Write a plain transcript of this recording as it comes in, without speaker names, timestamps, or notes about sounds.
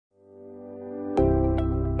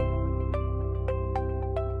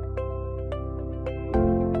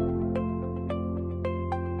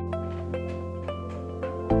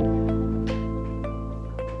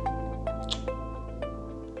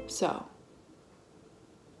So,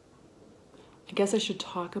 I guess I should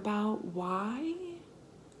talk about why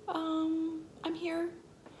I'm here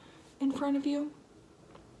in front of you.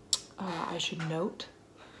 I should note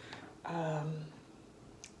I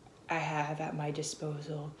have at my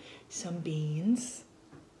disposal some beans.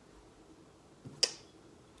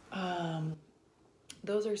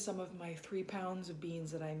 Those are some of my 3 pounds of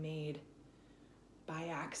beans that I made by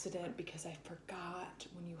accident because I forgot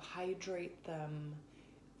when you hydrate them,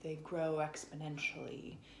 they grow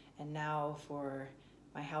exponentially. And now for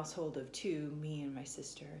my household of 2, me and my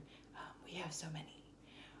sister, we have so many.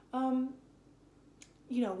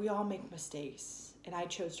 You know, we all make mistakes, and I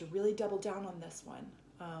chose to really double down on this one.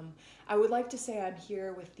 I would like to say I'm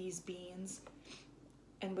here with these beans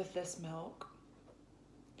and with this milk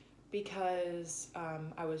because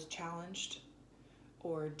I was challenged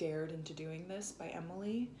or dared into doing this by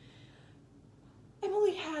Emily.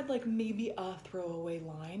 Emily had like maybe a throwaway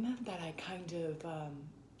line that I kind of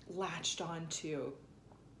latched onto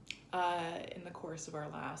in the course of our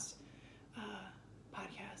last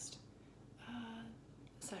podcast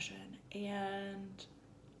session, and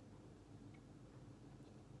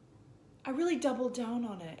I really doubled down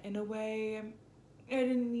on it in a way I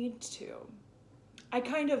didn't need to. I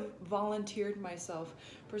kind of volunteered myself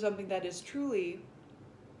for something that is truly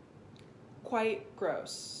quite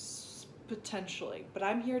gross, potentially, but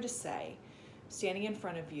I'm here to say, standing in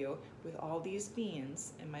front of you with all these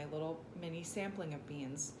beans and my little mini sampling of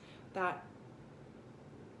beans, that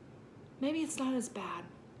maybe it's not as bad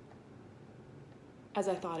as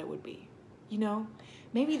I thought it would be. You know,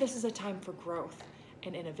 maybe this is a time for growth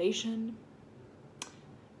and innovation.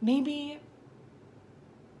 Maybe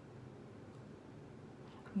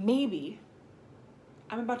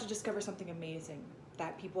I'm about to discover something amazing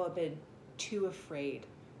that people have been too afraid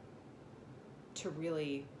to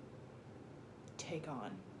really take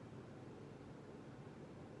on.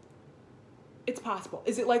 It's possible.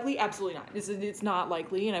 Is it likely? Absolutely not. It's not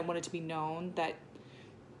likely, and I want it to be known that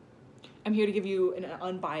I'm here to give you an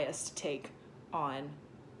unbiased take on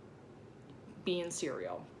bean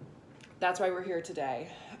cereal. That's why we're here today.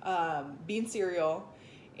 Bean cereal,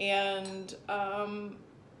 and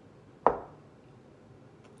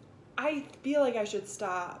I feel like I should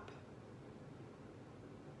stop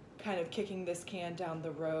kind of kicking this can down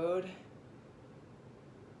the road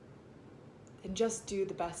and just do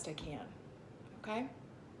the best I can, okay?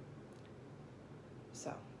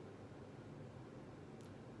 So,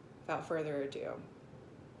 without further ado,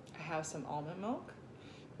 I have some almond milk,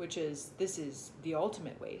 this is the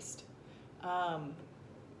ultimate waste. I've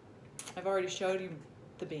already showed you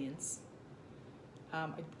the beans. I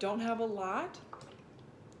don't have a lot,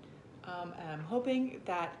 and I'm hoping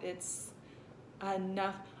that it's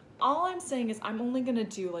enough. All I'm saying is I'm only gonna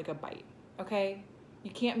do like a bite, okay?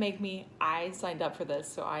 You can't make me. I signed up for this,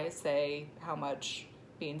 so I say how much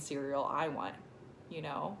bean cereal I want, you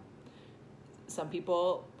know? Some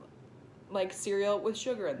people like cereal with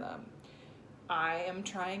sugar in them. I am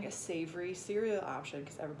trying a savory cereal option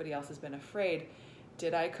because everybody else has been afraid.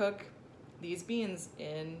 Did I cook these beans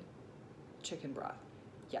in chicken broth?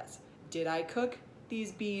 Yes. Did I cook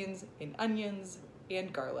these beans in onions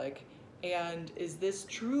and garlic? And is this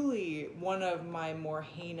truly one of my more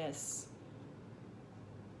heinous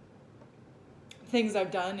things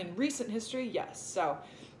I've done in recent history? Yes. So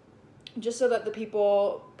just so that the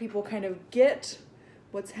people kind of get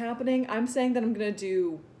what's happening, I'm saying that I'm gonna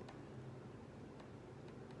do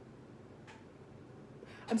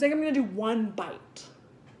one bite.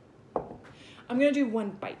 I'm gonna do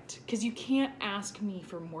one bite because you can't ask me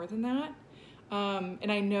for more than that.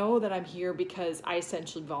 And I know that I'm here because I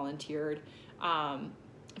essentially volunteered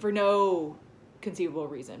for no conceivable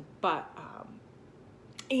reason. But,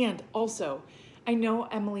 and also, I know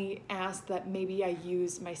Emily asked that maybe I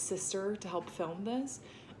use my sister to help film this.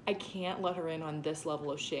 I can't let her in on this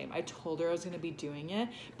level of shame. I told her I was gonna be doing it,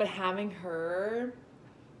 but having her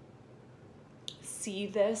see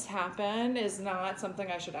this happen is not something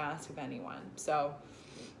I should ask of anyone. So,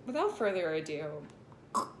 without further ado,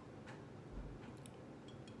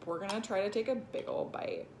 we're gonna try to take a big old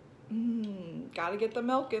bite. Gotta get the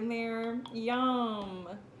milk in there. Yum.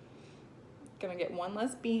 Gonna get one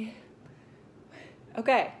less bean.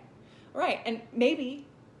 Okay. All right, and maybe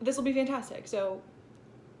this will be fantastic. So,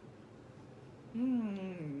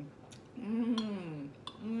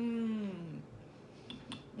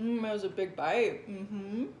 that was a big bite.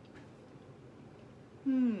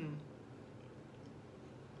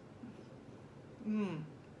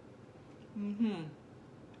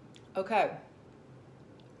 Okay.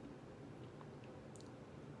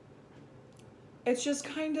 It's just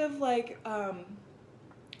kind of like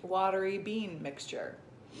watery bean mixture,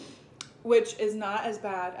 which is not as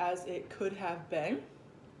bad as it could have been.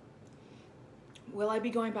 Will I be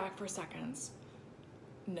going back for seconds?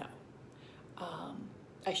 No.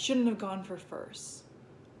 I shouldn't have gone for firsts.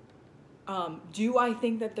 Do I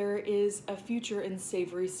think that there is a future in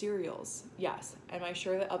savory cereals? Yes. Am I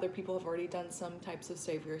sure that other people have already done some types of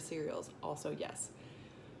savory cereals? Also, yes.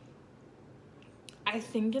 I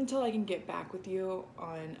think until I can get back with you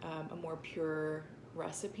on a more pure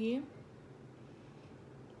recipe,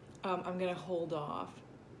 I'm gonna hold off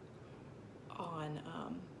on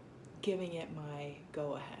giving it my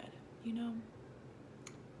go-ahead, you know?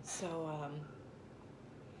 So,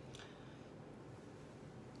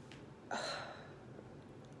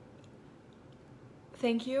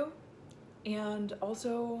 thank you, and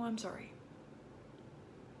also I'm sorry.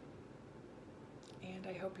 And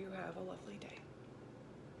I hope you have a lovely day.